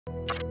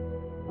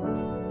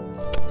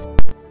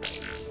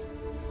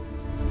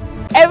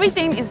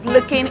everything is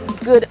looking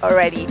good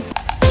already.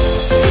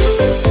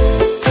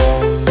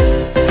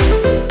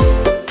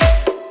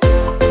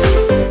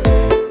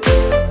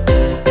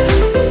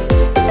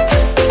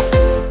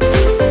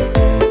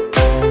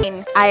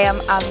 I am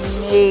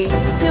amazed.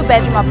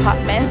 2-bedroom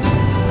apartments,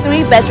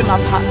 3-bedroom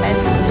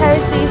apartments,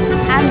 terraces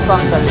and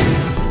bungalows.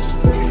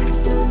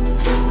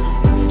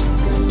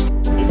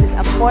 It is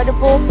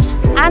affordable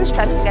and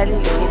strategically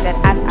located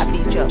at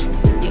Abijo,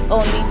 the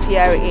only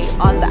GRA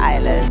on the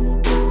island.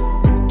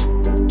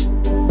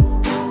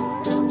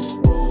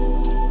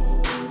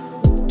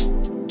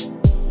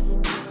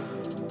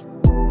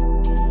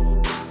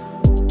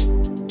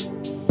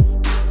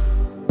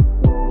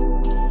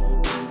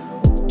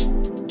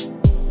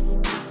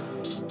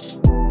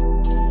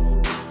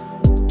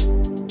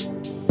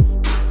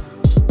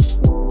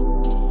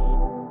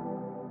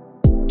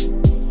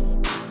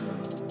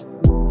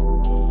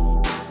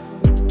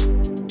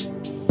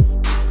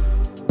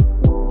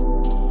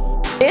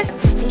 This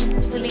is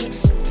peacefully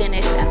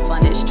finished and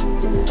furnished.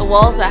 The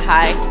walls are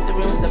high, the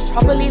rooms are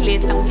properly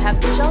lit, and we have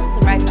just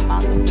the right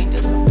amount of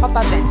windows for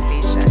proper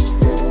ventilation.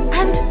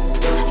 And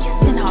have you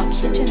seen our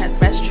kitchen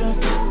and restrooms?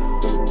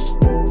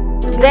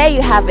 There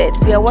you have it.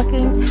 We are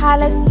working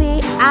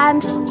tirelessly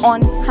and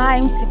on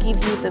time to give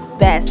you the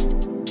best.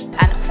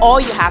 And all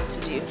you have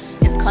to do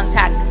is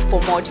contact for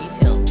more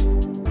details.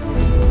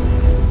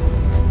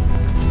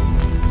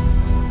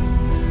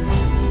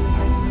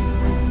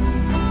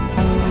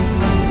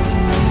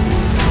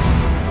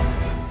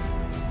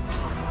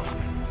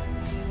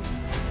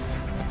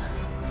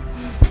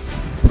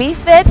 Be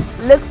fit,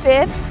 look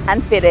fit,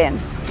 and fit in.